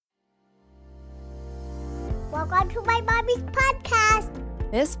Welcome to my mommy's podcast.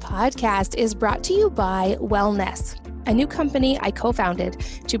 This podcast is brought to you by Wellness, a new company I co-founded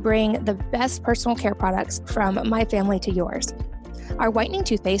to bring the best personal care products from my family to yours. Our whitening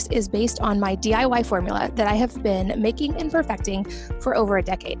toothpaste is based on my DIY formula that I have been making and perfecting for over a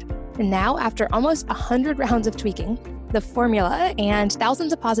decade. And now, after almost 100 rounds of tweaking, the formula, and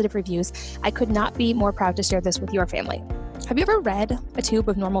thousands of positive reviews, I could not be more proud to share this with your family. Have you ever read a tube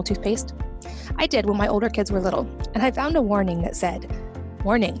of normal toothpaste? I did when my older kids were little, and I found a warning that said,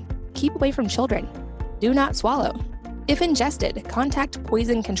 "Warning, keep away from children. Do not swallow. If ingested, contact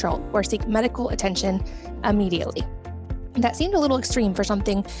poison control or seek medical attention immediately." That seemed a little extreme for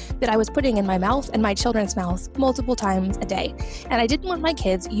something that I was putting in my mouth and my children's mouths multiple times a day. And I didn't want my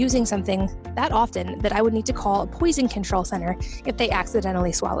kids using something that often that I would need to call a poison control center if they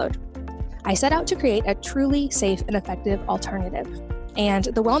accidentally swallowed. I set out to create a truly safe and effective alternative. And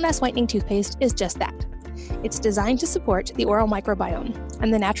the Wellness Whitening Toothpaste is just that. It's designed to support the oral microbiome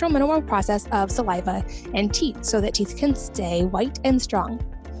and the natural mineral process of saliva and teeth so that teeth can stay white and strong.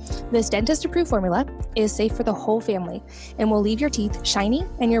 This dentist-approved formula is safe for the whole family and will leave your teeth shiny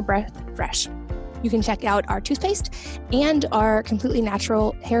and your breath fresh. You can check out our toothpaste and our completely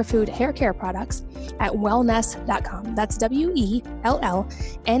natural hair food hair care products at wellness.com. That's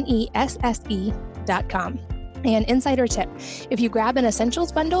WELLNESSE.com. And insider tip, if you grab an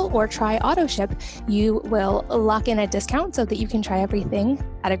essentials bundle or try auto ship, you will lock in a discount so that you can try everything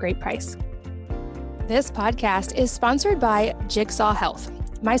at a great price. This podcast is sponsored by Jigsaw Health,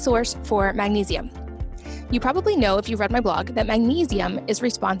 my source for magnesium. You probably know if you've read my blog that magnesium is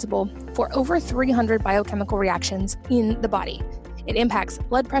responsible for over 300 biochemical reactions in the body. It impacts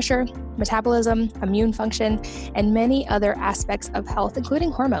blood pressure, metabolism, immune function, and many other aspects of health,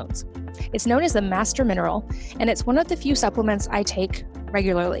 including hormones. It's known as the master mineral, and it's one of the few supplements I take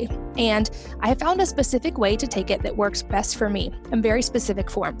regularly. And I have found a specific way to take it that works best for me in very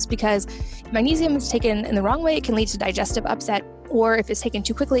specific forms, because if magnesium is taken in the wrong way, it can lead to digestive upset, or if it's taken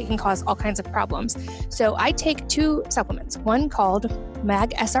too quickly, it can cause all kinds of problems. So I take two supplements, one called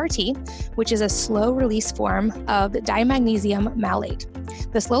Mag SRT, which is a slow release form of dimagnesium malate.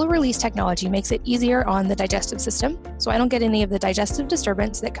 The slow release technology makes it easier on the digestive system, so I don't get any of the digestive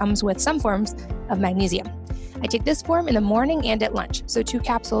disturbance that comes with some forms of magnesium. I take this form in the morning and at lunch, so 2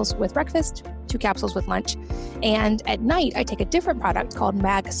 capsules with breakfast, 2 capsules with lunch. And at night, I take a different product called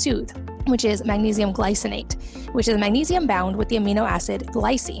Mag Soothe, which is magnesium glycinate, which is magnesium bound with the amino acid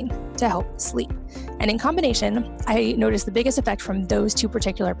glycine to help sleep. And in combination, I notice the biggest effect from those 2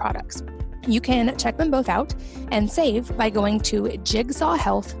 particular products. You can check them both out and save by going to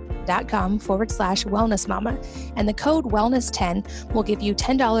jigsawhealth.com/wellnessmama, and the code wellness10 will give you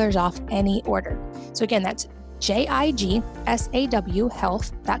 $10 off any order. So again, that's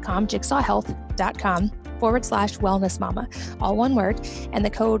jigsawhealth.com, jigsawhealth.com/wellnessmama, all one word, and the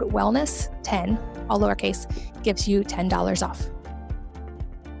code wellness10, all lowercase, gives you $10 off.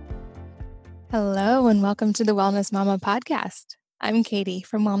 Hello, and welcome to the Wellness Mama podcast. I'm Katie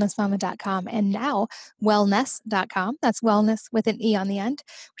from wellnessmama.com and now wellness.com. That's wellness with an E on the end,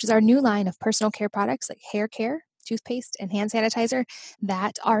 which is our new line of personal care products like hair care, toothpaste, and hand sanitizer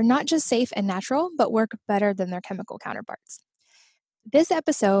that are not just safe and natural, but work better than their chemical counterparts. This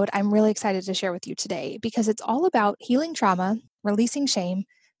episode, I'm really excited to share with you today because it's all about healing trauma, releasing shame,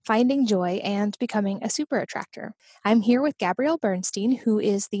 finding joy, and becoming a super attractor. I'm here with Gabrielle Bernstein, who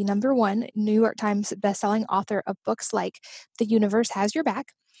is the #1 New York Times bestselling author of books like The Universe Has Your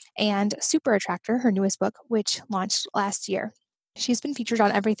Back and Super Attractor, her newest book, which launched last year. She's been featured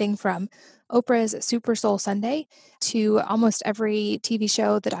on everything from Oprah's Super Soul Sunday to almost every TV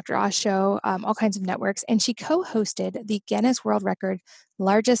show, the Dr. Oz show, all kinds of networks. And she co-hosted the Guinness World Record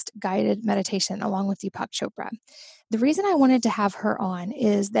largest guided meditation along with Deepak Chopra. The reason I wanted to have her on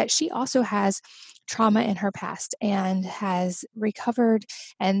is that she also has trauma in her past and has recovered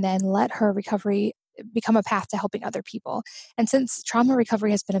and then let her recovery become a path to helping other people. And since trauma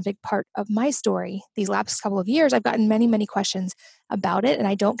recovery has been a big part of my story these last couple of years, I've gotten many, many questions about it. And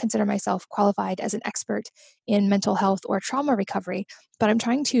I don't consider myself qualified as an expert in mental health or trauma recovery, but I'm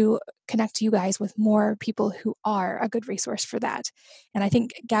trying to connect you guys with more people who are a good resource for that. And I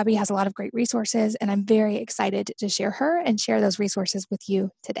think Gabby has a lot of great resources, and I'm very excited to share her and share those resources with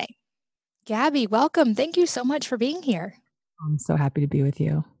you today. Gabby, welcome. Thank you so much for being here. I'm so happy to be with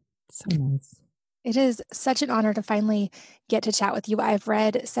you. So nice. It is such an honor to finally get to chat with you. I've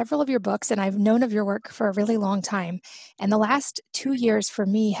read several of your books and I've known of your work for a really long time. And the last 2 years for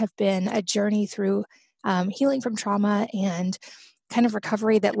me have been a journey through healing from trauma and kind of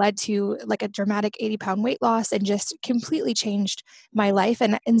recovery that led to like a dramatic 80-pound weight loss and just completely changed my life.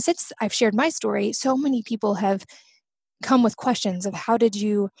 And since I've shared my story, so many people have come with questions of how did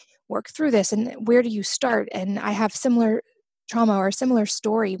you work through this and where do you start? And I have similar trauma or similar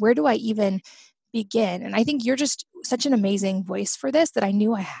story. Where do I even begin? And I think you're just such an amazing voice for this that I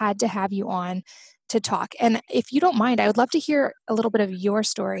knew I had to have you on to talk. And if you don't mind, I would love to hear a little bit of your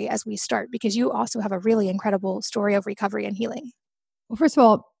story as we start, because you also have a really incredible story of recovery and healing. Well, first of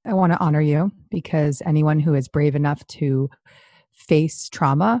all, I want to honor you because anyone who is brave enough to face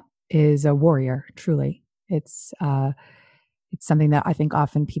trauma is a warrior, truly. It's something that I think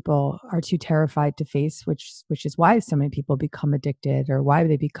often people are too terrified to face, which is why so many people become addicted or why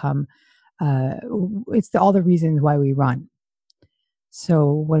they become, all the reasons why we run.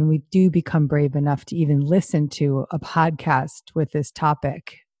 So when we do become brave enough to even listen to a podcast with this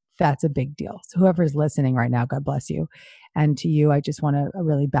topic, that's a big deal. So whoever's listening right now, God bless you. And to you, I just want to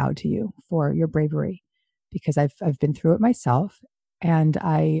really bow to you for your bravery because I've been through it myself. And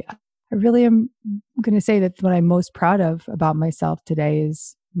I really am going to say that what I'm most proud of about myself today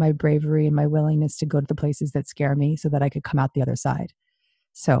is my bravery and my willingness to go to the places that scare me so that I could come out the other side.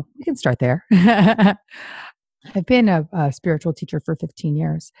 So we can start there. I've been a spiritual teacher for 15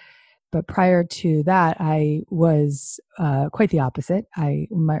 years, but prior to that, I was quite the opposite. In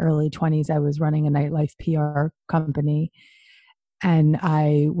my early 20s, I was running a nightlife PR company, and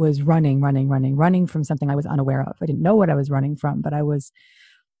I was running from something I was unaware of. I didn't know what I was running from, but I was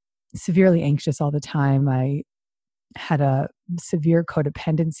severely anxious all the time. I had a severe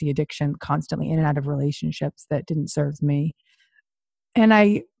codependency addiction, constantly in and out of relationships that didn't serve me. And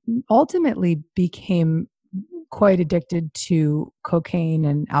I ultimately became quite addicted to cocaine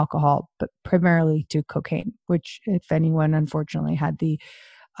and alcohol, but primarily to cocaine, which if anyone unfortunately had the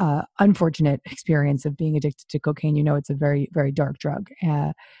unfortunate experience of being addicted to cocaine, you know it's a very, very dark drug.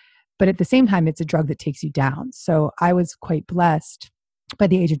 But at the same time, it's a drug that takes you down. So I was quite blessed by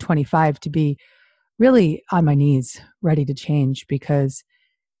the age of 25 to be really on my knees, ready to change because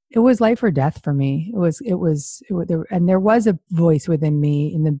it was life or death for me. And there was a voice within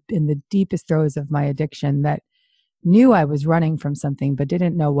me in the deepest throes of my addiction that knew I was running from something, but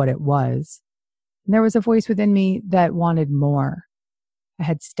didn't know what it was. And there was a voice within me that wanted more. I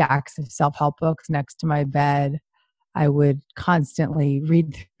had stacks of self-help books next to my bed. I would constantly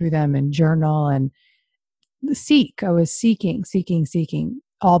read through them and journal and seek. I was seeking,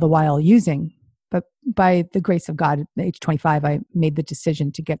 all the while using. But by the grace of God, at age 25, I made the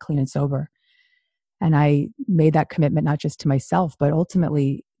decision to get clean and sober. And I made that commitment not just to myself, but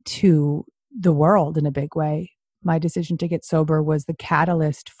ultimately to the world in a big way. My decision to get sober was the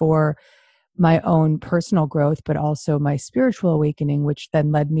catalyst for my own personal growth, but also my spiritual awakening, which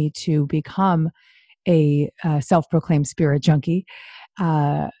then led me to become a self-proclaimed spirit junkie,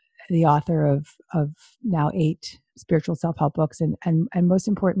 the author of now 8 spiritual self-help books, and most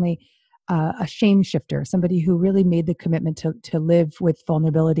importantly, a shame shifter, somebody who really made the commitment to live with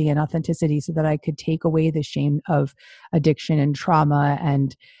vulnerability and authenticity so that I could take away the shame of addiction and trauma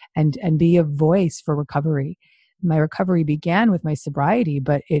and be a voice for recovery. My recovery began with my sobriety,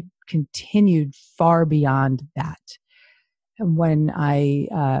 but it continued far beyond that. And when my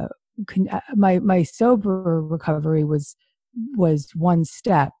sober recovery was one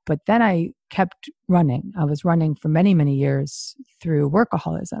step, but then I kept running. I was running for many, many years through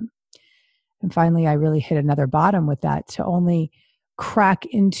workaholism. And finally, I really hit another bottom with that to only crack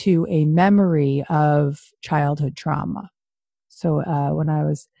into a memory of childhood trauma. So when I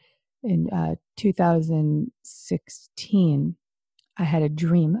was in 2016, I had a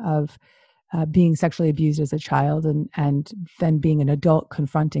dream of being sexually abused as a child and then being an adult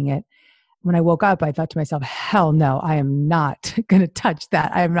confronting it. When I woke up, I thought to myself, hell no, I am not going to touch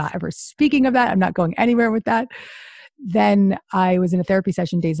that. I am not ever speaking of that. I'm not going anywhere with that. Then I was in a therapy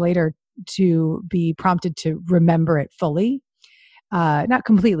session days later to be prompted to remember it fully. Not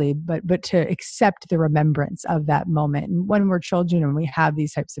completely, but to accept the remembrance of that moment. And when we're children and we have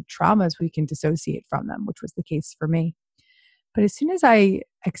these types of traumas, we can dissociate from them, which was the case for me. But as soon as I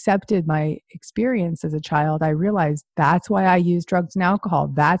accepted my experience as a child, I realized that's why I use drugs and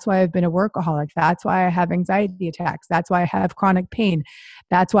alcohol. That's why I've been a workaholic. That's why I have anxiety attacks. That's why I have chronic pain.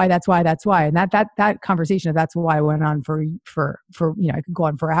 That's why. And that conversation of that's why went on for I could go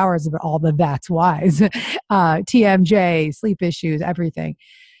on for hours about all the that's whys, TMJ, sleep issues, everything.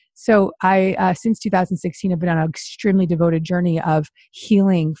 So I, since 2016, have been on an extremely devoted journey of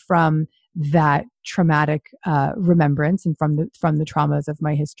healing from that traumatic remembrance and from the traumas of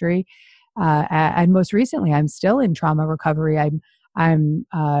my history. And most recently, I'm still in trauma recovery. I'm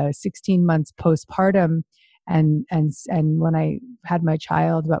 16 months postpartum, And when I had my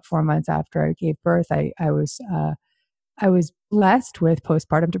child about 4 months after I gave birth, I was blessed with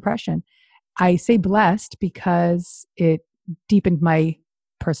postpartum depression. I say blessed because it deepened my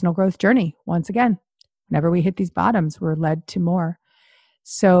personal growth journey. Once again, whenever we hit these bottoms, we're led to more.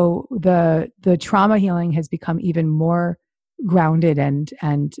 So the trauma healing has become even more grounded,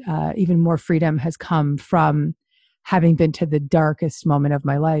 and even more freedom has come from having been to the darkest moment of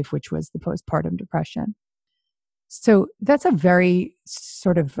my life, which was the postpartum depression. So that's a very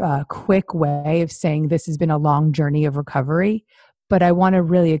sort of quick way of saying this has been a long journey of recovery. But I want to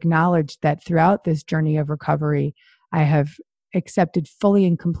really acknowledge that throughout this journey of recovery, I have accepted fully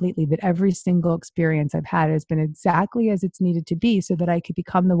and completely that every single experience I've had has been exactly as it's needed to be so that I could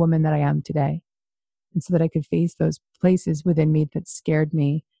become the woman that I am today. And so that I could face those places within me that scared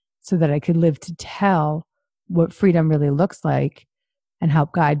me, so that I could live to tell what freedom really looks like and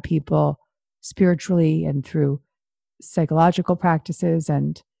help guide people spiritually and through psychological practices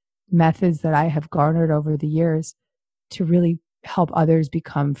and methods that I have garnered over the years to really help others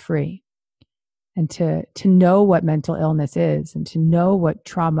become free, and to know what mental illness is, and to know what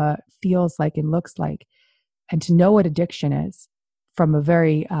trauma feels like and looks like, and to know what addiction is from a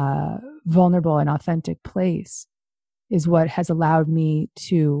very vulnerable and authentic place is what has allowed me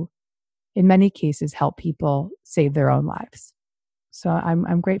to, in many cases, help people save their own lives. So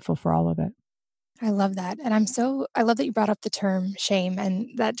I'm grateful for all of it. I love that. And I love that you brought up the term shame and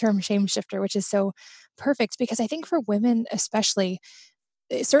that term shame shifter, which is so perfect because I think for women, especially,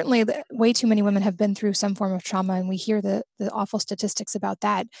 certainly way too many women have been through some form of trauma and we hear the awful statistics about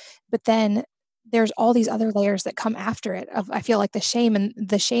that. But then there's all these other layers that come after it of, I feel like the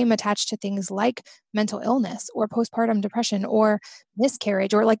shame attached to things like mental illness or postpartum depression or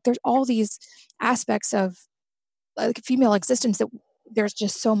miscarriage, or like there's all these aspects of like female existence that there's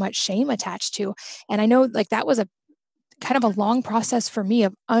just so much shame attached to. And I know like that was a kind of a long process for me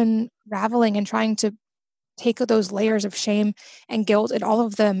of unraveling and trying to take those layers of shame and guilt and all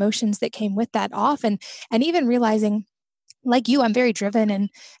of the emotions that came with that off. And even realizing, like you, I'm very driven, and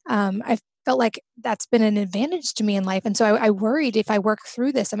I felt like that's been an advantage to me in life. And so I worried, if I work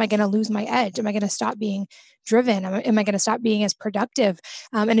through this, am I going to lose my edge? Am I going to stop being driven? Am I going to stop being as productive?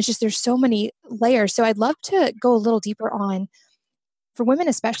 And it's just, there's so many layers. So I'd love to go a little deeper on, for women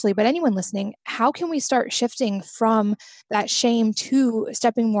especially, but anyone listening, how can we start shifting from that shame to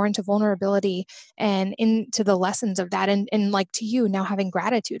stepping more into vulnerability and into the lessons of that? And like to you now having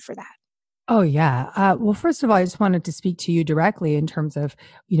gratitude for that. Oh, yeah. Well, first of all, I just wanted to speak to you directly in terms of,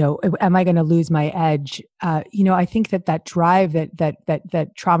 am I going to lose my edge? I think that drive that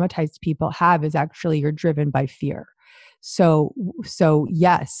traumatized people have is actually you're driven by fear. So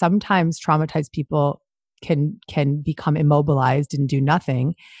yes, sometimes traumatized people can become immobilized and do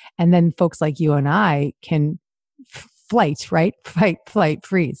nothing, and then folks like you and I can flight, right? Flight,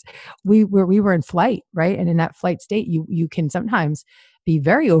 freeze. We were in flight, right? And in that flight state, you can sometimes be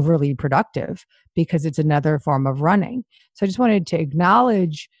very overly productive because it's another form of running. So I just wanted to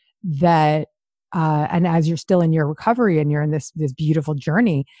acknowledge that, and as you're still in your recovery and you're in this beautiful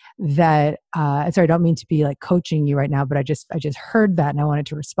journey, that sorry, I don't mean to be like coaching you right now, but I just heard that and I wanted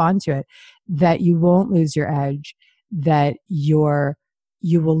to respond to it. That you won't lose your edge, that you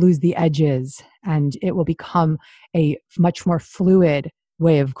will lose the edges, and it will become a much more fluid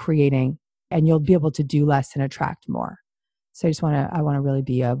way of creating, and you'll be able to do less and attract more. So I want to really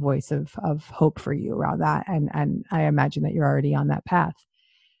be a voice of hope for you around that. And I imagine that you're already on that path.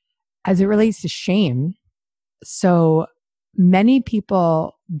 As it relates to shame, so many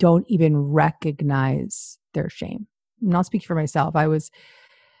people don't even recognize their shame. And I'll speak for myself. I was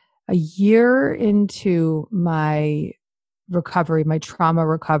a year into my recovery, my trauma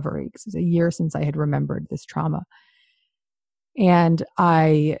recovery, because it was a year since I had remembered this trauma. And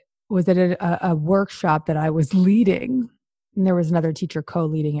I was at a workshop that I was leading, and there was another teacher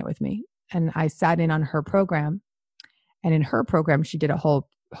co-leading it with me. And I sat in on her program. And in her program, she did a whole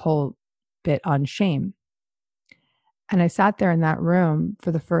bit on shame. And I sat there in that room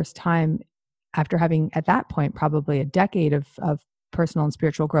for the first time after having, at that point, probably a decade of personal and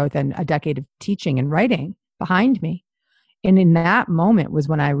spiritual growth and a decade of teaching and writing behind me. And in that moment was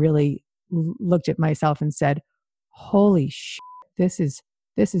when I really looked at myself and said, holy shit, this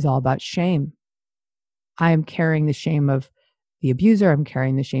is all about shame. I am carrying the shame of the abuser. I'm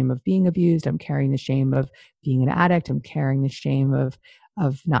carrying the shame of being abused. I'm carrying the shame of being an addict. I'm carrying the shame of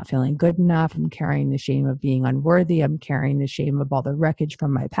not feeling good enough. I'm carrying the shame of being unworthy. I'm carrying the shame of all the wreckage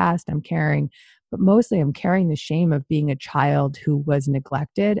from my past. But mostly I'm carrying the shame of being a child who was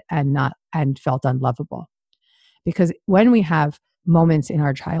neglected and felt unlovable. Because when we have moments in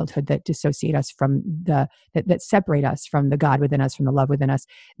our childhood that dissociate us from that separate us from the God within us, from the love within us.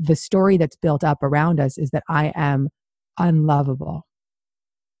 The story that's built up around us is that I am unlovable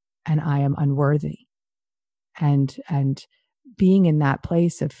and I am unworthy. And being in that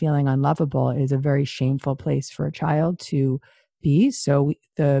place of feeling unlovable is a very shameful place for a child to be. So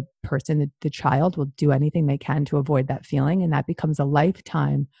the person, the child, will do anything they can to avoid that feeling, and that becomes a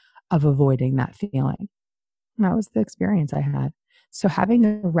lifetime of avoiding that feeling. And that was the experience I had. So having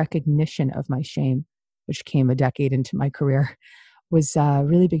a recognition of my shame, which came a decade into my career, was a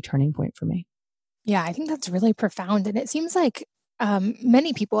really big turning point for me. Yeah, I think that's really profound. And it seems like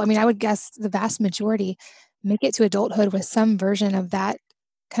many people, I mean, I would guess the vast majority, make it to adulthood with some version of that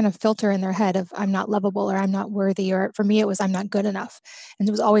kind of filter in their head of I'm not lovable or I'm not worthy. Or for me, it was I'm not good enough. And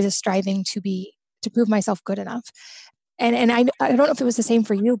it was always a striving to prove myself good enough. And I don't know if it was the same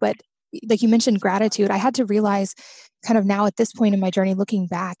for you, but like you mentioned gratitude, I had to realize kind of now at this point in my journey, looking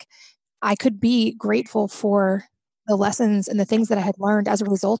back, I could be grateful for the lessons and the things that I had learned as a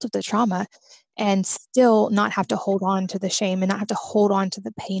result of the trauma and still not have to hold on to the shame and not have to hold on to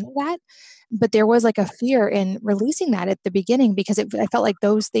the pain of that. But there was like a fear in releasing that at the beginning because I felt like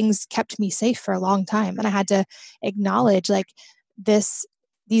those things kept me safe for a long time. And I had to acknowledge like these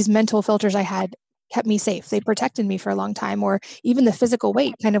mental filters I had kept me safe. They protected me for a long time, or even the physical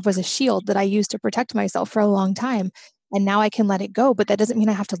weight kind of was a shield that I used to protect myself for a long time. And now I can let it go, but that doesn't mean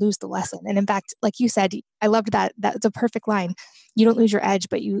I have to lose the lesson. And in fact, like you said, I loved that. That's a perfect line. You don't lose your edge,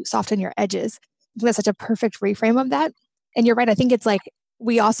 but you soften your edges. I think that's such a perfect reframe of that. And you're right. I think it's like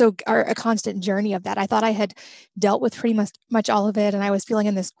we also are a constant journey of that. I thought I had dealt with pretty much all of it, and I was feeling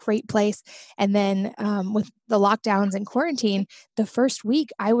in this great place. And then with the lockdowns and quarantine, the first week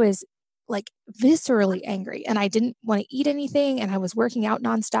I was like viscerally angry and I didn't want to eat anything and I was working out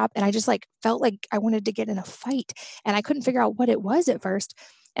nonstop and I just like felt like I wanted to get in a fight and I couldn't figure out what it was at first.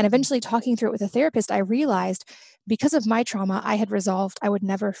 And eventually talking through it with a therapist, I realized because of my trauma, I had resolved I would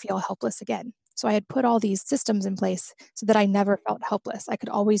never feel helpless again. So I had put all these systems in place so that I never felt helpless. I could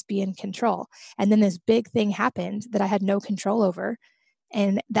always be in control. And then this big thing happened that I had no control over.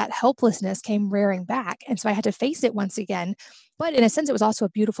 And that helplessness came rearing back. And so I had to face it once again. But in a sense, it was also a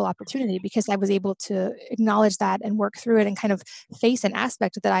beautiful opportunity because I was able to acknowledge that and work through it and kind of face an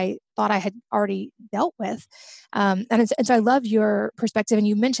aspect that I thought I had already dealt with. And so I love your perspective. And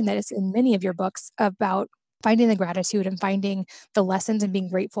you mentioned that it's in many of your books about finding the gratitude and finding the lessons and being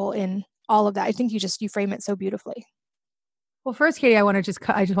grateful in all of that. I think you frame it so beautifully. Well, first, Katie, I just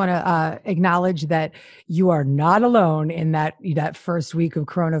want to acknowledge that you are not alone in that first week of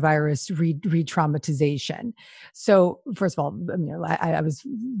coronavirus re-traumatization. So, first of all, I was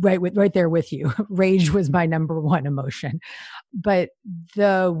right there with you. Rage was my number one emotion, but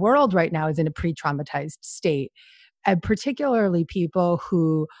the world right now is in a pre-traumatized state, and particularly people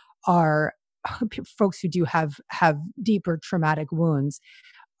who are folks who do have deeper traumatic wounds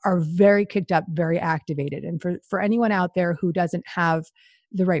are very kicked up, very activated. And for anyone out there who doesn't have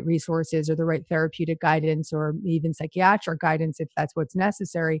the right resources or the right therapeutic guidance or even psychiatric guidance, if that's what's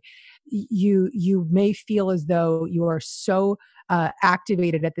necessary, you may feel as though you are so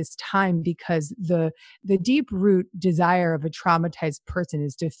activated at this time because the deep root desire of a traumatized person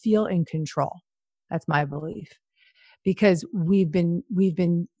is to feel in control. That's my belief, because we've been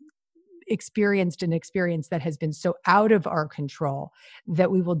experienced an experience that has been so out of our control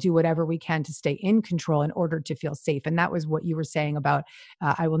that we will do whatever we can to stay in control in order to feel safe. And that was what you were saying about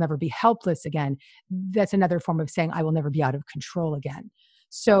I will never be helpless again. That's another form of saying I will never be out of control again.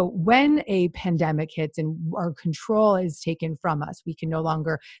 So when a pandemic hits and our control is taken from us, we can no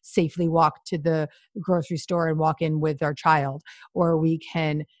longer safely walk to the grocery store and walk in with our child, or we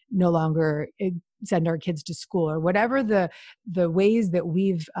can no longer send our kids to school, or whatever the ways that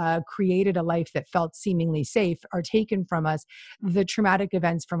we've created a life that felt seemingly safe are taken from us. The traumatic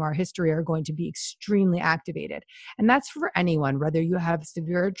events from our history are going to be extremely activated. And that's for anyone, whether you have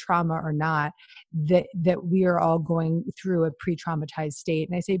severe trauma or not, that we are all going through a pre-traumatized state.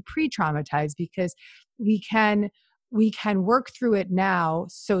 And I say pre-traumatized because we can work through it now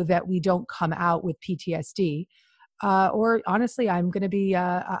so that we don't come out with PTSD. Or honestly, I'm going to be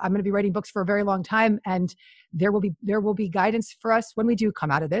writing books for a very long time, and there will be guidance for us when we do come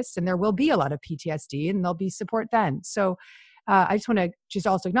out of this, and there will be a lot of PTSD, and there'll be support then. So I just want to just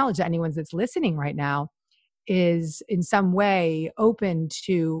also acknowledge that anyone that's listening right now is in some way open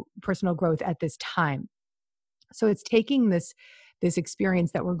to personal growth at this time. So it's taking this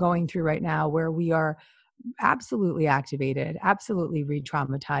experience that we're going through right now, where we are absolutely activated, absolutely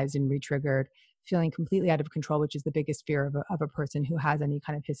re-traumatized and re-triggered, feeling completely out of control, which is the biggest fear of a person who has any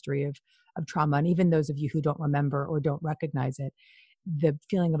kind of history of trauma. And even those of you who don't remember or don't recognize it, the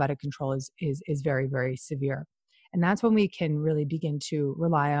feeling of out of control is very, very severe. And that's when we can really begin to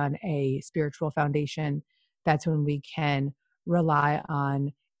rely on a spiritual foundation. That's when we can rely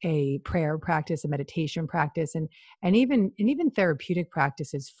on a prayer practice, a meditation practice, and even therapeutic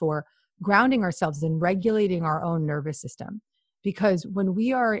practices for grounding ourselves and regulating our own nervous system. Because when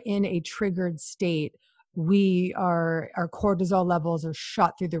we are in a triggered state, our cortisol levels are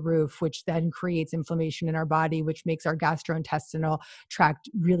shot through the roof, which then creates inflammation in our body, which makes our gastrointestinal tract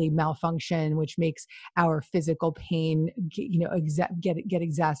really malfunction, which makes our physical pain get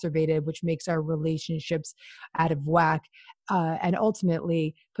exacerbated, which makes our relationships out of whack, and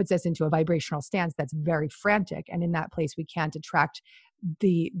ultimately puts us into a vibrational stance that's very frantic. And in that place, we can't attract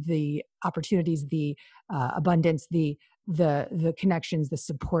the opportunities, the abundance, the connections, the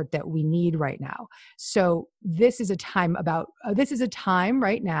support that we need right now. So this is a time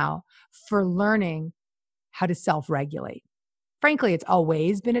right now for learning how to self-regulate. Frankly, it's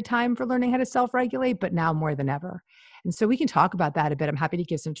always been a time for learning how to self-regulate, but now more than ever. And so we can talk about that a bit. I'm happy to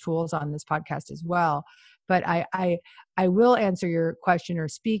give some tools on this podcast as well. But I will answer your question or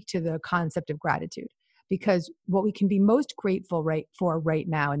speak to the concept of gratitude, because what we can be most grateful for right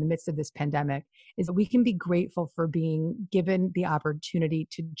now in the midst of this pandemic is that we can be grateful for being given the opportunity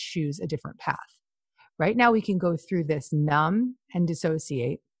to choose a different path. Right now, we can go through this numb and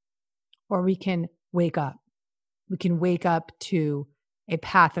dissociate, or we can wake up. We can wake up to a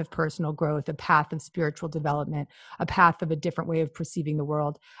path of personal growth, a path of spiritual development, a path of a different way of perceiving the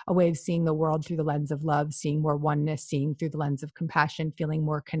world, a way of seeing the world through the lens of love, seeing more oneness, seeing through the lens of compassion, feeling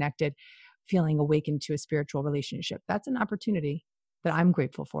more connected, feeling awakened to a spiritual relationship. That's an opportunity that I'm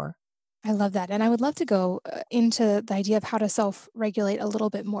grateful for. I love that. And I would love to go into the idea of how to self-regulate a little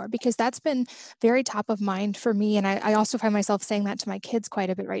bit more, because that's been very top of mind for me. And I also find myself saying that to my kids quite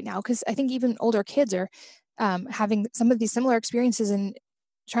a bit right now, because I think even older kids are having some of these similar experiences and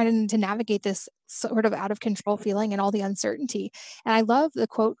trying to navigate this sort of out of control feeling and all the uncertainty. And I love the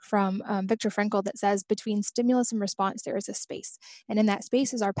quote from Viktor Frankl that says, between stimulus and response, there is a space. And in that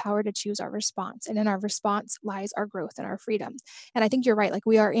space is our power to choose our response. And in our response lies our growth and our freedom. And I think you're right. Like,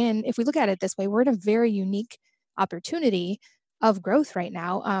 we are if we look at it this way, we're in a very unique opportunity of growth right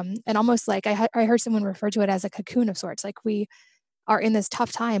now. And almost like I heard someone refer to it as a cocoon of sorts. Like, we are in this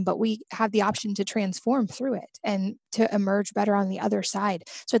tough time, but we have the option to transform through it and to emerge better on the other side.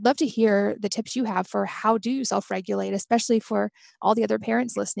 So I'd love to hear the tips you have for how do you self-regulate, especially for all the other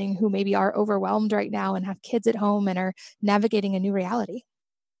parents listening who maybe are overwhelmed right now and have kids at home and are navigating a new reality.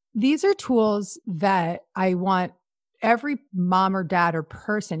 These are tools that I want every mom or dad or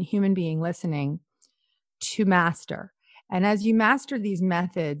person, human being listening, to master. And as you master these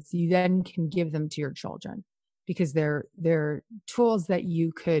methods, you then can give them to your children, because they're tools that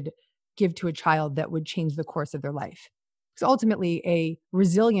you could give to a child that would change the course of their life. Because ultimately, a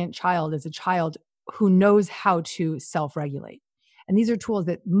resilient child is a child who knows how to self-regulate. And these are tools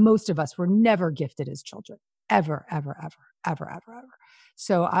that most of us were never gifted as children, ever, ever, ever, ever, ever, ever.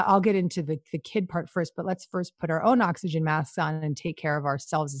 So I'll get into the kid part first, but let's first put our own oxygen masks on and take care of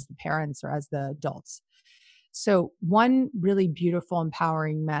ourselves as the parents or as the adults. So one really beautiful,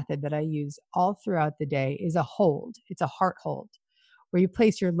 empowering method that I use all throughout the day is a hold. It's a heart hold, where you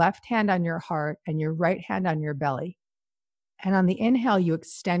place your left hand on your heart and your right hand on your belly. And on the inhale, you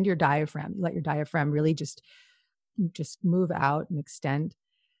extend your diaphragm. You let your diaphragm really just move out and extend.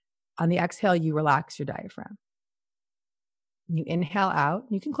 On the exhale, you relax your diaphragm. You inhale out.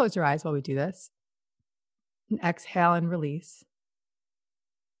 You can close your eyes while we do this. And exhale and release.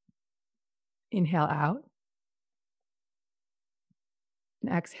 Inhale out.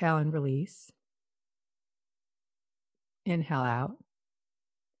 And exhale and release. Inhale out.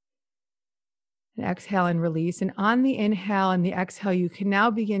 And exhale and release. And on the inhale and the exhale, you can now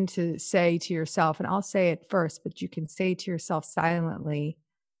begin to say to yourself, and I'll say it first, but you can say to yourself silently,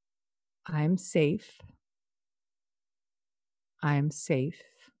 I'm safe. I'm safe.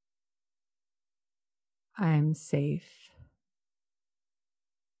 I'm safe.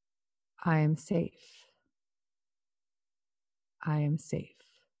 I am safe. I am safe.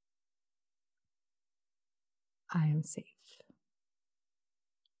 I am safe.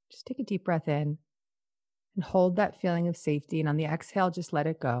 Just take a deep breath in and hold that feeling of safety. And on the exhale, just let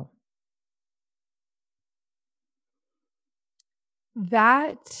it go.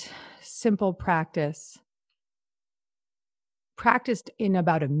 That simple practice, practiced in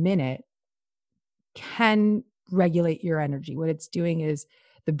about a minute, can regulate your energy. What it's doing is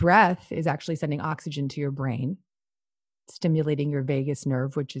the breath is actually sending oxygen to your brain, stimulating your vagus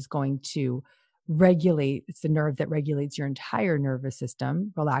nerve, which is going to it's the nerve that regulates your entire nervous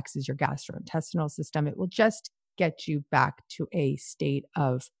system, relaxes your gastrointestinal system. It will just get you back to a state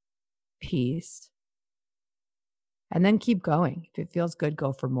of peace. And then keep going. If it feels good,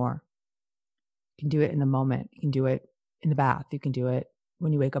 go for more. You can do it in the moment. You can do it in the bath. You can do it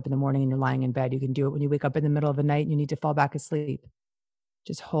when you wake up in the morning and you're lying in bed. You can do it when you wake up in the middle of the night and you need to fall back asleep.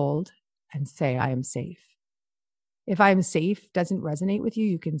 Just hold and say, I am safe. If I am safe doesn't resonate with you,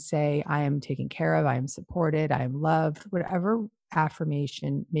 you can say, I am taken care of, I am supported, I am loved. Whatever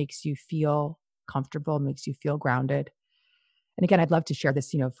affirmation makes you feel comfortable, makes you feel grounded. And again, I'd love to share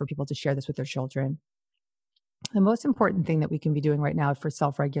this, for people to share this with their children. The most important thing that we can be doing right now for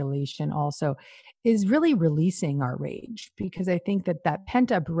self-regulation also is really releasing our rage, because I think that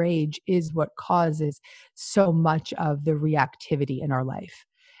pent-up rage is what causes so much of the reactivity in our life.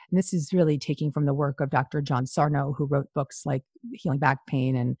 And this is really taking from the work of Dr. John Sarno, who wrote books like Healing Back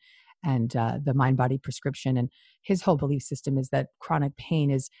Pain and The Mind-Body Prescription. And his whole belief system is that chronic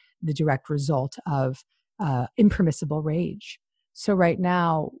pain is the direct result of impermissible rage. So right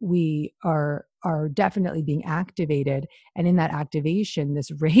now we are definitely being activated. And in that activation,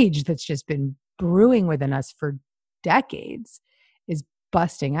 this rage that's just been brewing within us for decades is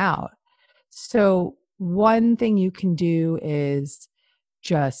busting out. So one thing you can do is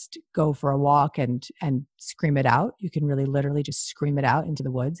just go for a walk and scream it out. You can really literally just scream it out into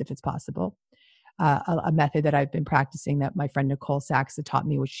the woods if it's possible. A method that I've been practicing that my friend Nicole Sachs had taught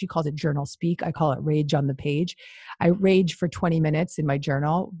me, which she calls it journal speak. I call it rage on the page. I rage for 20 minutes in my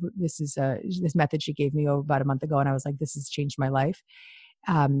journal. This is this method she gave me about a month ago, and I was like, this has changed my life.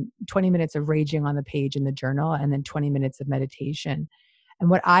 20 minutes of raging on the page in the journal, and then 20 minutes of meditation. And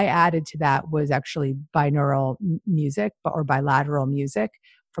what I added to that was actually binaural music or bilateral music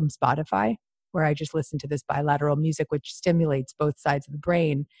from Spotify, where I just listen to this bilateral music, which stimulates both sides of the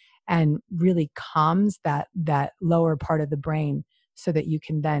brain and really calms that lower part of the brain so that you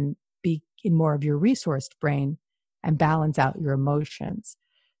can then be in more of your resourced brain and balance out your emotions.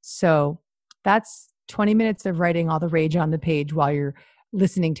 So that's 20 minutes of writing all the rage on the page while you're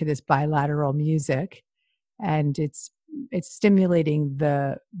listening to this bilateral music. And it's stimulating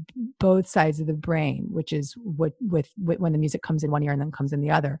the both sides of the brain, which is what with when the music comes in one ear and then comes in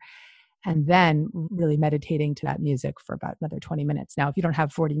the other. And then really meditating to that music for about another 20 minutes. Now, if you don't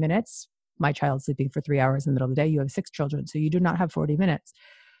have 40 minutes, my child's sleeping for 3 hours in the middle of the day. You have 6 children, so you do not have 40 minutes.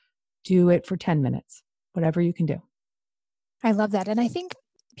 Do it for 10 minutes, whatever you can do. I love that. And I think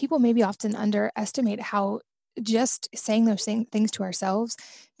people maybe often underestimate how just saying those things to ourselves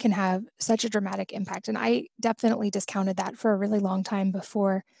can have such a dramatic impact. And I definitely discounted that for a really long time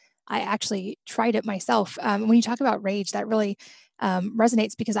before I actually tried it myself. When you talk about rage, that really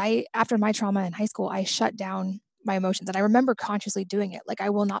resonates because after my trauma in high school, I shut down my emotions. And I remember consciously doing it. Like, I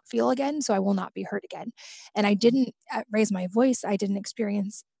will not feel again, so I will not be hurt again. And I didn't raise my voice. I didn't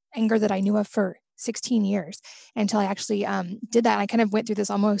experience anger that I knew of for 16 years until I actually did that. I kind of went through this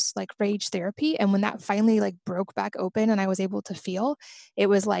almost like rage therapy. And when that finally like broke back open and I was able to feel, it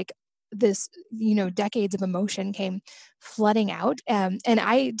was like this, decades of emotion came flooding out. And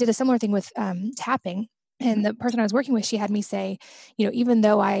I did a similar thing with tapping. And the person I was working with, she had me say, even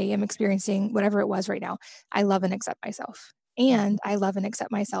though I am experiencing whatever it was right now, I love and accept myself. And I love and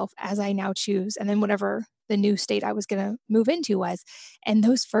accept myself as I now choose. And then whatever the new state I was going to move into was. And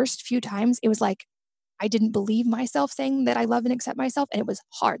those first few times, it was like, I didn't believe myself saying that I love and accept myself. And it was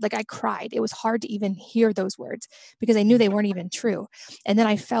hard. Like, I cried. It was hard to even hear those words because I knew they weren't even true. And then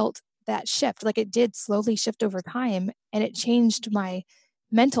I felt that shift, like it did slowly shift over time, and it changed my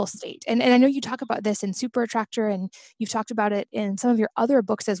mental state. And I know you talk about this in Super Attractor, and you've talked about it in some of your other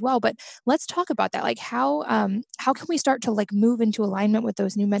books as well, but let's talk about that. Like, how can we start to like move into alignment with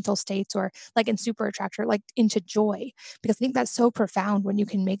those new mental states, or like in Super Attractor, like into joy? Because I think that's so profound when you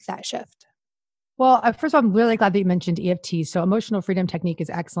can make that shift. Well, first of all, I'm really glad that you mentioned EFT. So emotional freedom technique is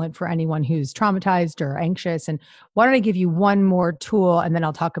excellent for anyone who's traumatized or anxious. And why don't I give you one more tool, and then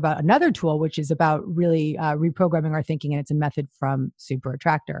I'll talk about another tool, which is about really reprogramming our thinking, and it's a method from Super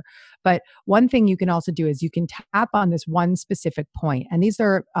Attractor. But one thing you can also do is you can tap on this one specific point, and these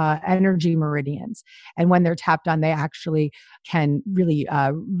are energy meridians. And when they're tapped on, they actually can really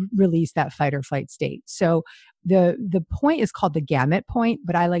release that fight or flight state. So the point is called the gamut point,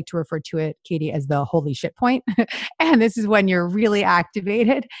 but I like to refer to it, Katie, as the holy shit point. And this is when you're really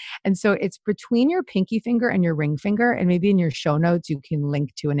activated. And so it's between your pinky finger and your ring finger. And maybe in your show notes, you can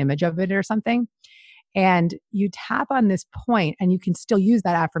link to an image of it or something. And you tap on this point and you can still use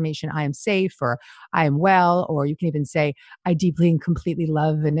that affirmation, I am safe, or I am well, or you can even say, I deeply and completely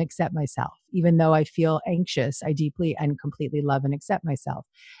love and accept myself. Even though I feel anxious, I deeply and completely love and accept myself.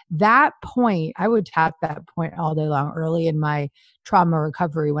 That point, I would tap that point all day long. Early in my trauma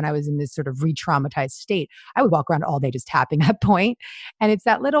recovery, when I was in this sort of re-traumatized state, I would walk around all day just tapping that point. And it's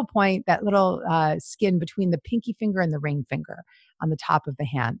that little point, that little skin between the pinky finger and the ring finger on the top of the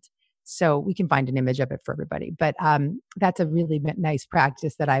hand. So we can find an image of it for everybody. But that's a really nice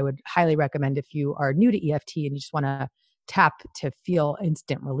practice that I would highly recommend if you are new to EFT and you just want to tap to feel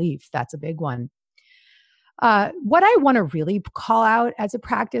instant relief. That's a big one. What I want to really call out as a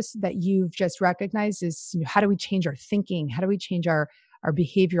practice that you've just recognized is, how do we change our thinking? How do we change our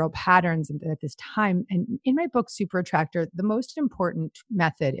behavioral patterns at this time? And in my book, Super Attractor, the most important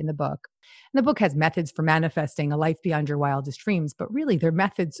method in the book, and the book has methods for manifesting a life beyond your wildest dreams, but really they're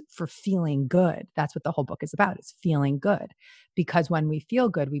methods for feeling good. That's what the whole book is about, is feeling good. Because when we feel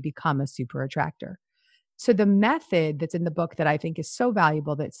good, we become a super attractor. So the method that's in the book that I think is so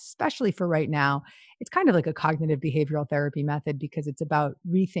valuable, that especially for right now, it's kind of like a cognitive behavioral therapy method because it's about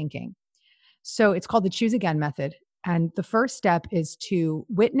rethinking. So it's called the Choose Again method. And the first step is to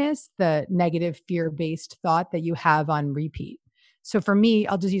witness the negative fear-based thought that you have on repeat. So for me,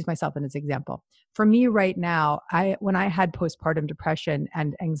 I'll just use myself as an example. For me right now, when I had postpartum depression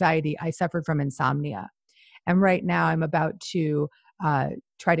and anxiety, I suffered from insomnia. And right now I'm about to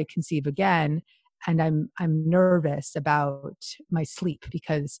try to conceive again. And I'm nervous about my sleep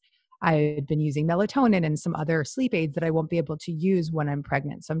because I had been using melatonin and some other sleep aids that I won't be able to use when I'm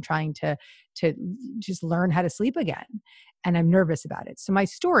pregnant. So I'm trying to just learn how to sleep again. And I'm nervous about it. So my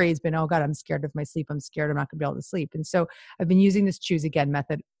story has been, oh God, I'm scared of my sleep. I'm scared I'm not gonna be able to sleep. And so I've been using this Choose Again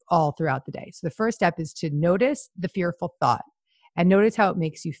method all throughout the day. So the first step is to notice the fearful thought and notice how it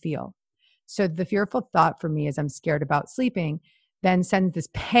makes you feel. So the fearful thought for me is I'm scared about sleeping, then sends this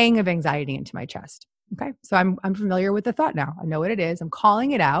pang of anxiety into my chest. Okay. So I'm familiar with the thought now. I know what it is. I'm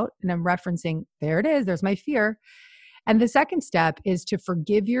calling it out and I'm referencing, there it is. There's my fear. And the second step is to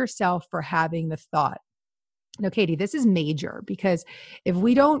forgive yourself for having the thought. Now, Katie, this is major because if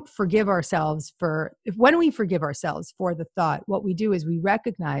we don't forgive ourselves when we forgive ourselves for the thought, what we do is we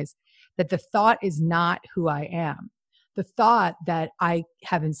recognize that the thought is not who I am. The thought that I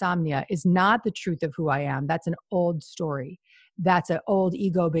have insomnia is not the truth of who I am. That's an old story. That's an old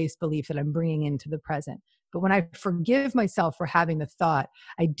ego-based belief that I'm bringing into the present. But when I forgive myself for having the thought,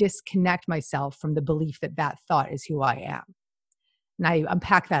 I disconnect myself from the belief that that thought is who I am. And I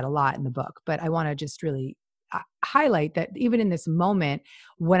unpack that a lot in the book, but I want to just really highlight that even in this moment,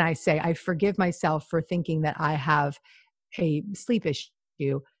 when I say I forgive myself for thinking that I have a sleep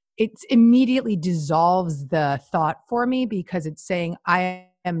issue, it immediately dissolves the thought for me because it's saying I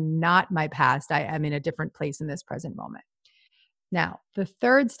am not my past. I am in a different place in this present moment. Now, the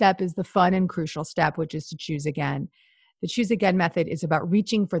third step is the fun and crucial step, which is to choose again. The Choose Again method is about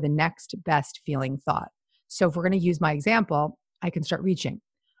reaching for the next best feeling thought. So if we're going to use my example, I can start reaching.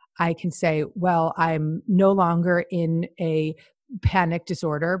 I can say, well, I'm no longer in a panic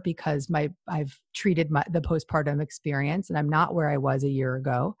disorder because I've treated the postpartum experience and I'm not where I was a year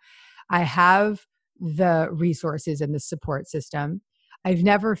ago. I have the resources and the support system. I've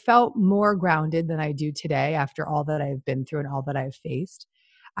never felt more grounded than I do today after all that I've been through and all that I've faced.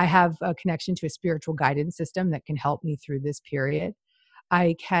 I have a connection to a spiritual guidance system that can help me through this period.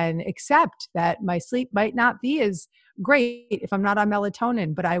 I can accept that my sleep might not be as great if I'm not on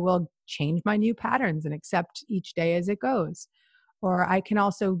melatonin, but I will change my new patterns and accept each day as it goes. Or I can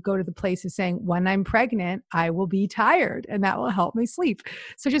also go to the place of saying, when I'm pregnant, I will be tired and that will help me sleep.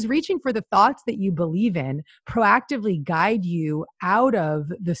 So just reaching for the thoughts that you believe in proactively guide you out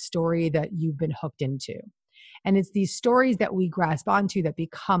of the story that you've been hooked into. And it's these stories that we grasp onto that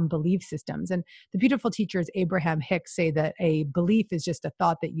become belief systems. And the beautiful teachers Abraham Hicks say that a belief is just a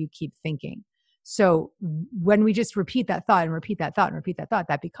thought that you keep thinking. So when we just repeat that thought and repeat that thought and repeat that thought,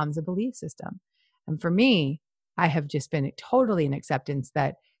 that becomes a belief system. And for me, I have just been totally in acceptance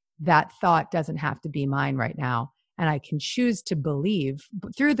that that thought doesn't have to be mine right now. And I can choose to believe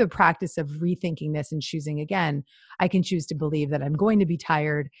through the practice of rethinking this and choosing again, I can choose to believe that I'm going to be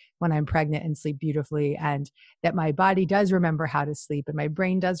tired when I'm pregnant and sleep beautifully, and that my body does remember how to sleep and my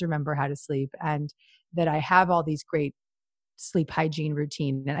brain does remember how to sleep, and that I have all these great sleep hygiene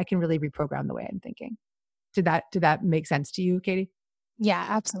routine and I can really reprogram the way I'm thinking. Did that make sense to you, Katie? Yeah,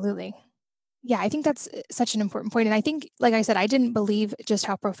 absolutely. Yeah, I think that's such an important point. And I think, like I said, I didn't believe just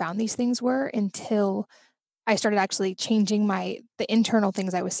how profound these things were until I started actually changing the internal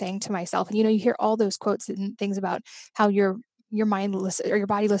things I was saying to myself. And, you hear all those quotes and things about how your your mind or your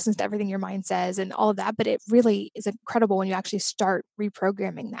body listens to everything your mind says and all of that. But it really is incredible when you actually start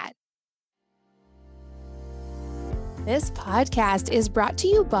reprogramming that. This podcast is brought to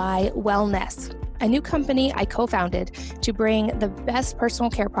you by Wellness, a new company I co-founded to bring the best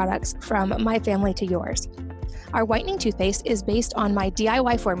personal care products from my family to yours. Our whitening toothpaste is based on my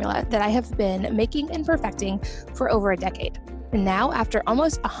DIY formula that I have been making and perfecting for over a decade. And now, after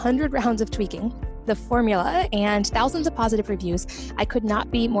almost 100 rounds of tweaking, the formula, and thousands of positive reviews, I could not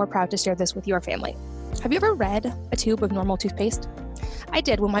be more proud to share this with your family. Have you ever read a tube of normal toothpaste? I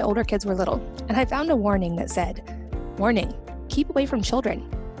did when my older kids were little, and I found a warning that said, "Warning, keep away from children.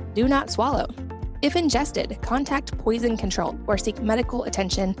 Do not swallow. If ingested, contact poison control or seek medical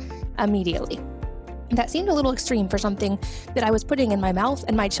attention immediately." That seemed a little extreme for something that I was putting in my mouth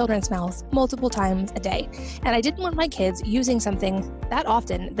and my children's mouths multiple times a day. And I didn't want my kids using something that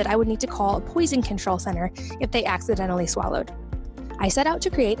often that I would need to call a poison control center if they accidentally swallowed. I set out to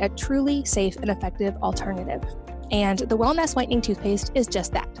create a truly safe and effective alternative. And the Wellness Whitening Toothpaste is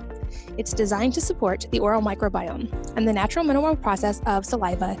just that. It's designed to support the oral microbiome and the natural mineral process of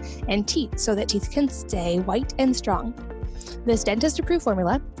saliva and teeth so that teeth can stay white and strong. This dentist-approved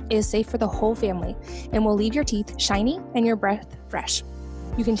formula is safe for the whole family and will leave your teeth shiny and your breath fresh.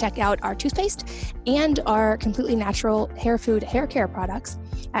 You can check out our toothpaste and our completely natural hair food hair care products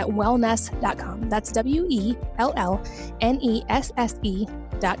at wellness.com. That's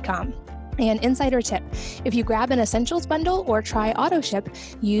WELLNESSE.com. And insider tip, if you grab an essentials bundle or try auto ship,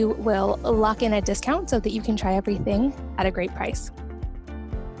 you will lock in a discount so that you can try everything at a great price.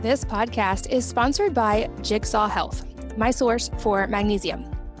 This podcast is sponsored by Jigsaw Health, my source for magnesium.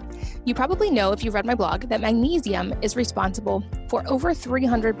 You probably know, if you've read my blog, that magnesium is responsible for over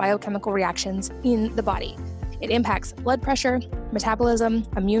 300 biochemical reactions in the body. It impacts blood pressure, metabolism,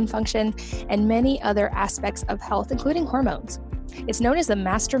 immune function, and many other aspects of health, including hormones. It's known as the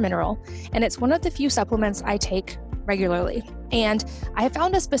master mineral, and it's one of the few supplements I take regularly. And I have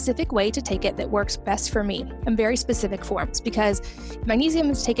found a specific way to take it that works best for me in very specific forms, because if magnesium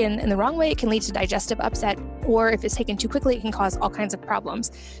is taken in the wrong way, it can lead to digestive upset, or if it's taken too quickly, it can cause all kinds of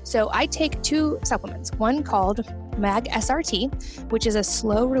problems. So I take two supplements, one called Mag SRT, which is a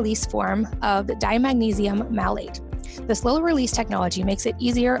slow release form of dimagnesium malate. The slow release technology makes it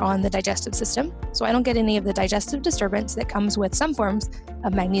easier on the digestive system, so I don't get any of the digestive disturbance that comes with some forms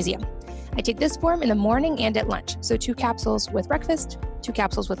of magnesium. I take this form in the morning and at lunch, so 2 capsules with breakfast, 2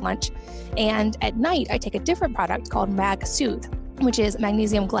 capsules with lunch. And at night, I take a different product called Mag Soothe, which is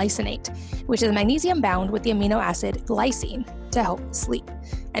magnesium glycinate, which is magnesium bound with the amino acid glycine to help sleep.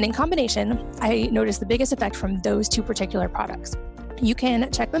 And in combination, I notice the biggest effect from those 2 particular products. You can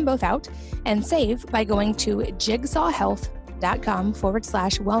check them both out and save by going to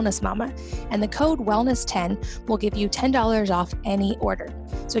jigsawhealth.com/wellnessmama, and the code wellness10 will give you $10 off any order.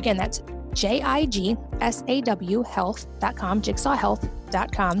 So again, that's JIGSAW health.com,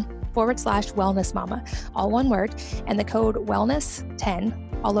 jigsawhealth.com/wellnessmama, all one word, and the code wellness10,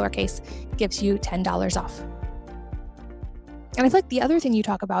 all lowercase, gives you $10 off. And I feel like the other thing you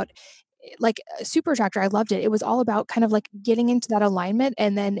talk about, like Super Attractor, I loved it. It was all about kind of like getting into that alignment,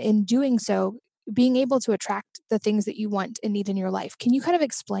 and then in doing so, being able to attract the things that you want and need in your life. Can you kind of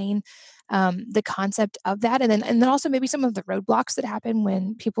explain the concept of that, and then also maybe some of the roadblocks that happen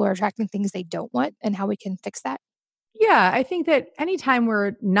when people are attracting things they don't want, and how we can fix that? Yeah, I think that anytime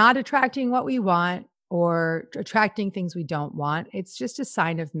we're not attracting what we want or attracting things we don't want, it's just a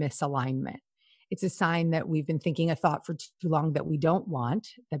sign of misalignment. It's a sign that we've been thinking a thought for too long that we don't want,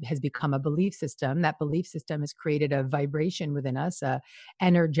 that has become a belief system. That belief system has created a vibration within us, a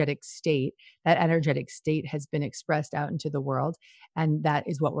energetic state. That energetic state has been expressed out into the world, and that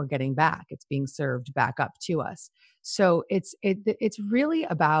is what we're getting back. It's being served back up to us. So it's really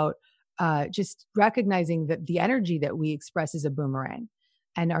about just recognizing that the energy that we express is a boomerang,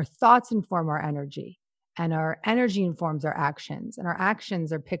 and our thoughts inform our energy, and our energy informs our actions, and our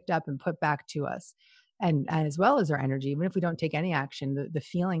actions are picked up and put back to us, and as well as our energy. Even if we don't take any action, the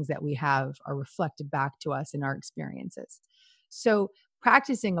feelings that we have are reflected back to us in our experiences. So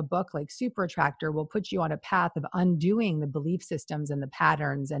practicing a book like Super Attractor will put you on a path of undoing the belief systems and the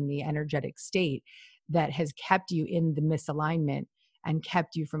patterns and the energetic state that has kept you in the misalignment and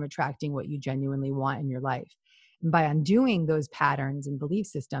kept you from attracting what you genuinely want in your life. And by undoing those patterns and belief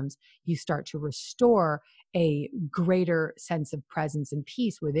systems, you start to restore a greater sense of presence and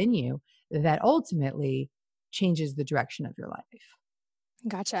peace within you that ultimately changes the direction of your life.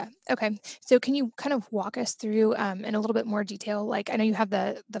 Gotcha. Okay. So can you kind of walk us through in a little bit more detail? Like, I know you have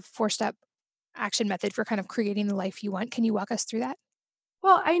the 4-step action method for kind of creating the life you want. Can you walk us through that?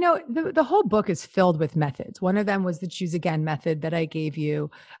 Well, I know the whole book is filled with methods. One of them was the choose again method that I gave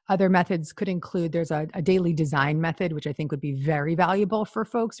you. Other methods could include there's a daily design method, which I think would be very valuable for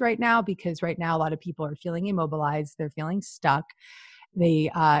folks right now, because right now a lot of people are feeling immobilized. They're feeling stuck.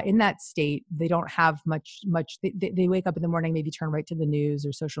 They in that state, they don't have much. They wake up in the morning, maybe turn right to the news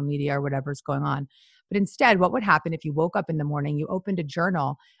or social media or whatever's going on. But instead, what would happen if you woke up in the morning, you opened a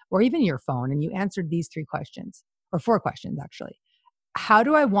journal or even your phone and you answered these 3 questions, or 4 questions actually. How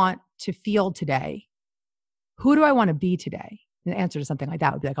do I want to feel today? Who do I want to be today? The answer to something like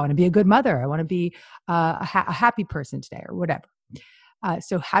that would be like, I want to be a good mother. I want to be a happy person today, or whatever.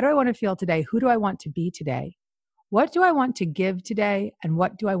 So how do I want to feel today? Who do I want to be today? What do I want to give today? And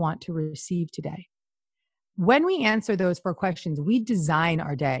what do I want to receive today? When we answer those 4 questions, we design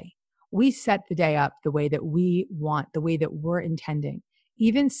our day. We set the day up the way that we want, the way that we're intending.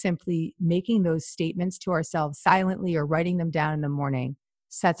 Even simply making those statements to ourselves silently or writing them down in the morning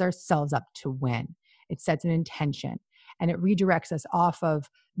sets ourselves up to win. It sets an intention, and it redirects us off of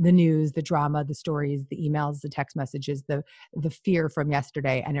the news, the drama, the stories, the emails, the text messages, the fear from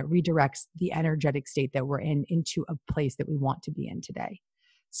yesterday, and it redirects the energetic state that we're in into a place that we want to be in today.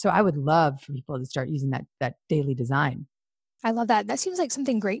 So I would love for people to start using that daily design. I love that. That seems like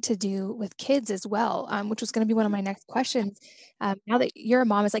something great to do with kids as well, which was going to be one of my next questions. Now that you're a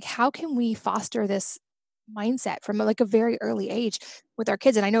mom, is like, how can we foster this mindset from like a very early age with our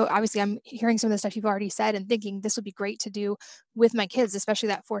kids? And I know obviously I'm hearing some of the stuff you've already said and thinking this would be great to do with my kids, especially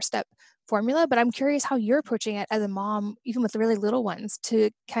that 4-step formula. But I'm curious how you're approaching it as a mom, even with the really little ones,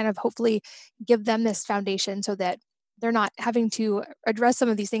 to kind of hopefully give them this foundation so that they're not having to address some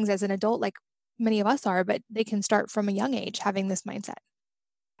of these things as an adult, like many of us are, but they can start from a young age having this mindset.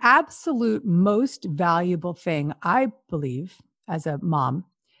 Absolute most valuable thing, I believe, as a mom,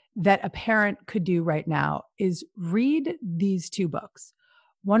 that a parent could do right now is read these 2 books.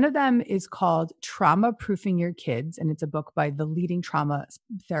 One of them is called Trauma Proofing Your Kids, and it's a book by the leading trauma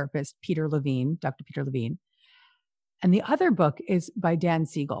therapist, Peter Levine, Dr. Peter Levine. And the other book is by Dan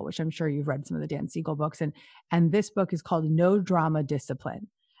Siegel, which I'm sure you've read some of the Dan Siegel books. And this book is called No Drama Discipline.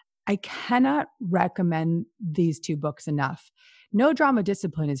 I cannot recommend these 2 books enough. No Drama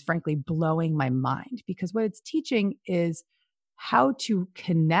Discipline is frankly blowing my mind, because what it's teaching is how to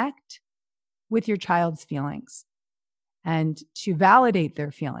connect with your child's feelings and to validate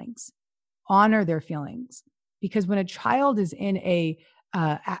their feelings, honor their feelings. Because when a child is in a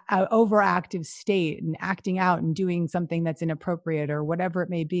overactive state and acting out and doing something that's inappropriate or whatever it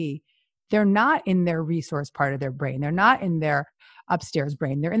may be, they're not in their resource part of their brain. They're not in their upstairs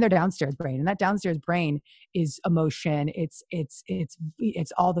brain. They're in their downstairs brain. And that downstairs brain is emotion. It's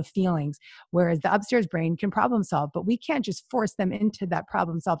all the feelings. Whereas the upstairs brain can problem solve, but we can't just force them into that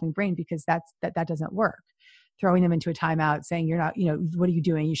problem solving brain, because that doesn't work. Throwing them into a timeout, saying you're not, what are you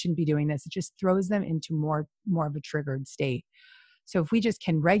doing? You shouldn't be doing this. It just throws them into more of a triggered state. So if we just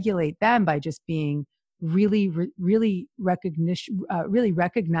can regulate them by just being really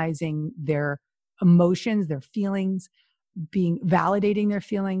recognizing their emotions, their feelings, validating their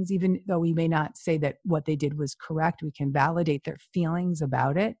feelings, even though we may not say that what they did was correct, we can validate their feelings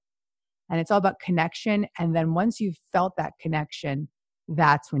about it. And it's all about connection. And then once you've felt that connection,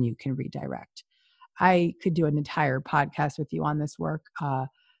 that's when you can redirect. I could do an entire podcast with you on this work,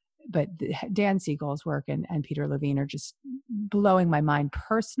 but Dan Siegel's work and Peter Levine are just blowing my mind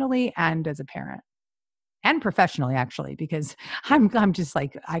personally and as a parent. And professionally, actually, because I'm just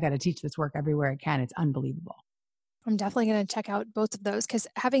like, I got to teach this work everywhere I can. It's unbelievable. I'm definitely going to check out both of those, because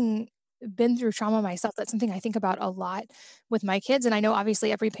having been through trauma myself, that's something I think about a lot with my kids. And I know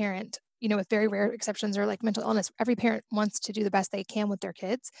obviously every parent, with very rare exceptions or like mental illness, every parent wants to do the best they can with their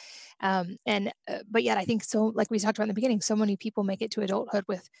kids. But yet I think, so like we talked about in the beginning, so many people make it to adulthood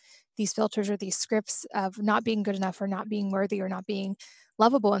with these filters or these scripts of not being good enough or not being worthy or not being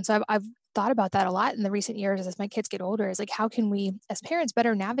lovable. And so I've thought about that a lot in the recent years as my kids get older, is like, how can we as parents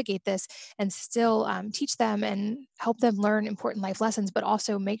better navigate this and still teach them and help them learn important life lessons, but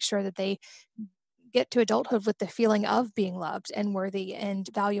also make sure that they get to adulthood with the feeling of being loved and worthy and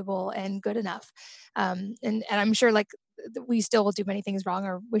valuable and good enough. And I'm sure like we still will do many things wrong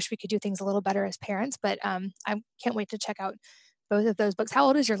or wish we could do things a little better as parents, but I can't wait to check out both of those books. How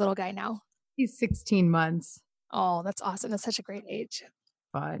old is your little guy now? He's 16 months. Oh, that's awesome. That's such a great age.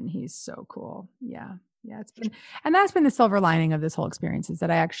 Fun. He's so cool. Yeah. That's been the silver lining of this whole experience, is that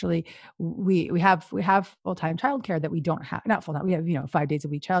I actually, we have full-time childcare that we don't have, not full-time. We have, 5 days a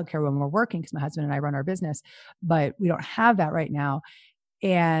week childcare when we're working, because my husband and I run our business, but we don't have that right now.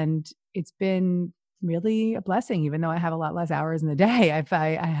 And it's been really a blessing, even though I have a lot less hours in the day.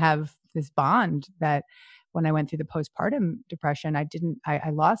 I have this bond that when I went through the postpartum depression, I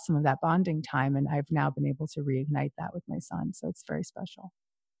lost some of that bonding time, and I've now been able to reignite that with my son. So it's very special.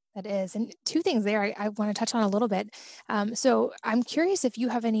 That is. And two things there I want to touch on a little bit. So I'm curious if you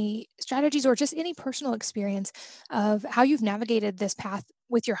have any strategies or just any personal experience of how you've navigated this path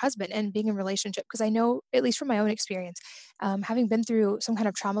with your husband and being in a relationship. Because I know, at least from my own experience, having been through some kind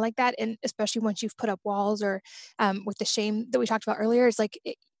of trauma like that, and especially once you've put up walls or with the shame that we talked about earlier, is like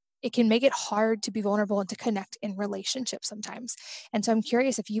it can make it hard to be vulnerable and to connect in relationships sometimes. And so I'm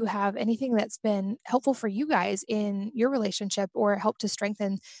curious if you have anything that's been helpful for you guys in your relationship or helped to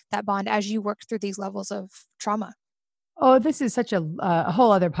strengthen that bond as you work through these levels of trauma. Oh, this is such a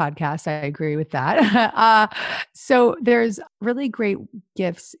whole other podcast. I agree with that. So there's really great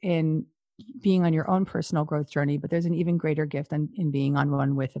gifts in being on your own personal growth journey, but there's an even greater gift in being on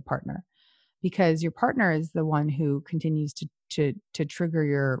one with a partner, because your partner is the one who continues to trigger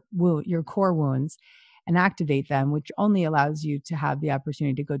your core wounds and activate them, which only allows you to have the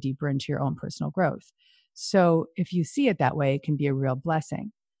opportunity to go deeper into your own personal growth. So if you see it that way, it can be a real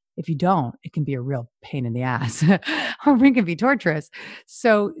blessing. If you don't, it can be a real pain in the ass or it can be torturous.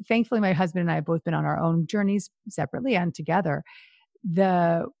 So thankfully, my husband and I have both been on our own journeys separately and together.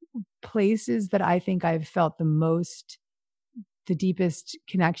 The places that I think I've felt the deepest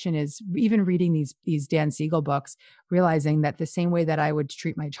connection is even reading these Dan Siegel books, realizing that the same way that I would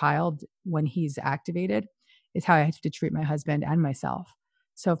treat my child when he's activated is how I have to treat my husband and myself.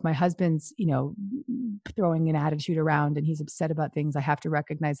 So if my husband's, throwing an attitude around and he's upset about things, I have to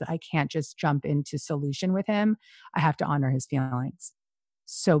recognize that I can't just jump into solution with him. I have to honor his feelings.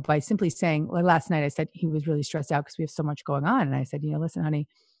 So by simply saying, like last night, I said he was really stressed out because we have so much going on. And I said, listen, honey,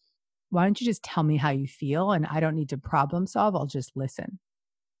 why don't you just tell me how you feel? And I don't need to problem solve. I'll just listen.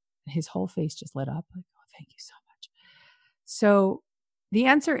 His whole face just lit up like, oh, thank you so much. So the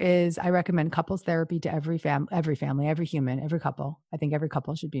answer is I recommend couples therapy to every family, every human, every couple. I think every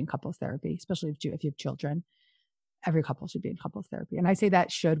couple should be in couples therapy, especially if you have children. Every couple should be in couples therapy. And I say that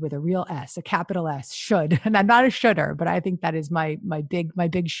should with a real S, a capital S, should. And I'm not a shoulder, but I think that is my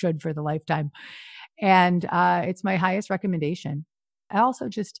big should for the lifetime. And it's my highest recommendation. I also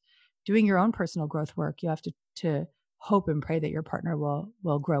just doing your own personal growth work. You have to hope and pray that your partner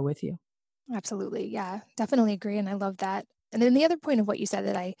will grow with you. Absolutely. Yeah, definitely agree. And I love that. And then the other point of what you said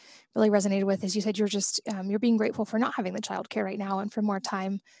that I really resonated with is you said you're just, you're being grateful for not having the childcare right now and for more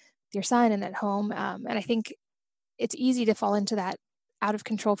time with your son and at home. And I think it's easy to fall into that out of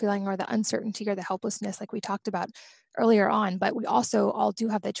control feeling or the uncertainty or the helplessness, like we talked about earlier on. But we also all do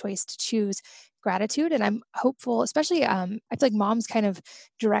have the choice to choose gratitude. And I'm hopeful, especially I feel like moms kind of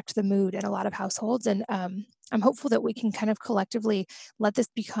direct the mood in a lot of households. And I'm hopeful that we can kind of collectively let this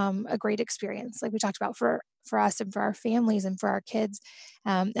become a great experience, like we talked about for us and for our families and for our kids.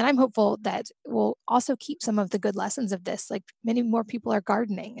 And I'm hopeful that we'll also keep some of the good lessons of this. Like many more people are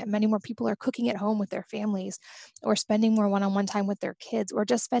gardening and many more people are cooking at home with their families or spending more one-on-one time with their kids or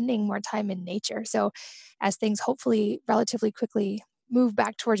just spending more time in nature. So as things hopefully relatively quickly move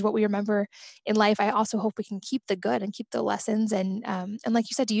back towards what we remember in life, I also hope we can keep the good and keep the lessons and like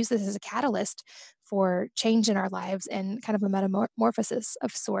you said, to use this as a catalyst for change in our lives and kind of a metamorphosis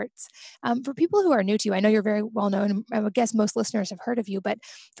of sorts. For people who are new to you, I know you're very well known. I would guess most listeners have heard of you, but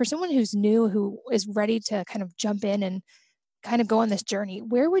for someone who's new, who is ready to kind of jump in and kind of go on this journey,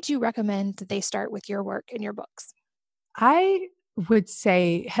 where would you recommend that they start with your work and your books? I would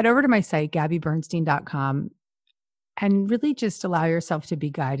say head over to my site, gabbybernstein.com, and really just allow yourself to be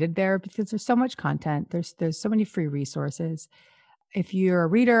guided there because there's so much content. There's so many free resources. If you're a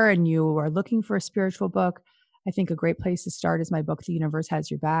reader and you are looking for a spiritual book, I think a great place to start is my book, The Universe Has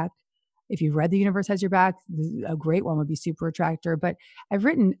Your Back. If you've read The Universe Has Your Back, a great one would be Super Attractor. But I've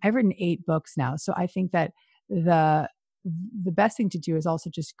written 8 books now. So I think that the best thing to do is also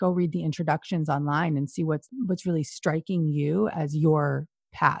just go read the introductions online and see what's really striking you as your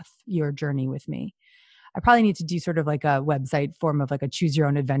path, your journey with me. I probably need to do sort of like a website form of like a choose your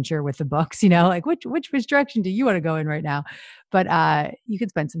own adventure with the books, like which direction do you want to go in right now? But you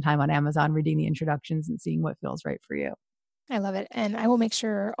could spend some time on Amazon reading the introductions and seeing what feels right for you. I love it. And I will make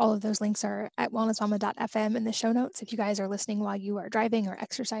sure all of those links are at wellnessmama.fm in the show notes. If you guys are listening while you are driving or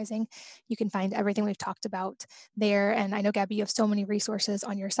exercising, you can find everything we've talked about there. And I know, Gabby, you have so many resources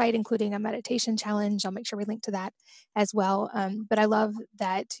on your site, including a meditation challenge. I'll make sure we link to that as well. But I love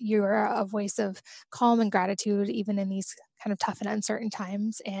that you're a voice of calm and gratitude, even in these kind of tough and uncertain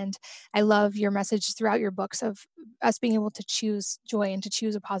times. And I love your message throughout your books of us being able to choose joy and to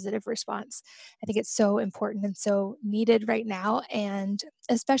choose a positive response. I think it's so important and so needed right now, and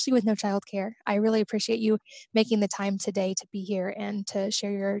especially with no childcare. I really appreciate you making the time today to be here and to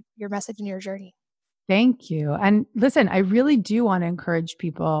share your message and your journey. Thank you. And listen, I really do want to encourage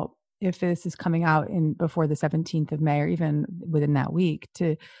people, if this is coming out before the 17th of May or even within that week,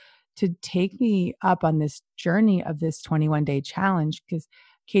 to take me up on this journey of this 21-day challenge. Because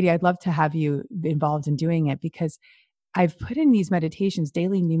Katie, I'd love to have you involved in doing it, because I've put in these meditations,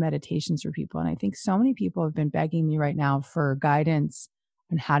 daily new meditations for people. And I think so many people have been begging me right now for guidance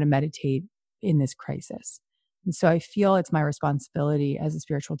on how to meditate in this crisis. And so I feel it's my responsibility as a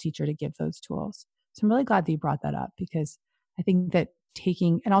spiritual teacher to give those tools. So I'm really glad that you brought that up, because I think that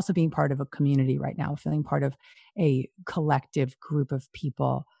taking and also being part of a community right now, feeling part of a collective group of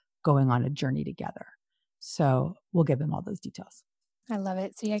people going on a journey together. So we'll give them all those details. I love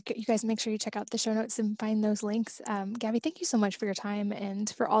it. So yeah, you guys make sure you check out the show notes and find those links. Gabby, thank you so much for your time and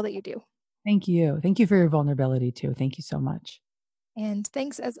for all that you do. Thank you. Thank you for your vulnerability too. Thank you so much. And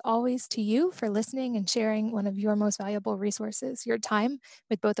thanks as always to you for listening and sharing one of your most valuable resources, your time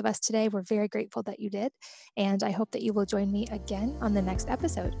with both of us today. We're very grateful that you did. And I hope that you will join me again on the next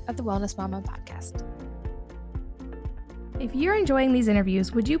episode of the Wellness Mama podcast. If you're enjoying these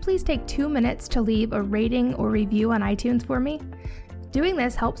interviews, would you please take 2 minutes to leave a rating or review on iTunes for me? Doing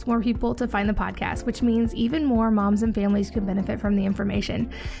this helps more people to find the podcast, which means even more moms and families can benefit from the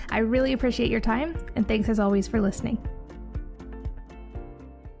information. I really appreciate your time, and thanks as always for listening.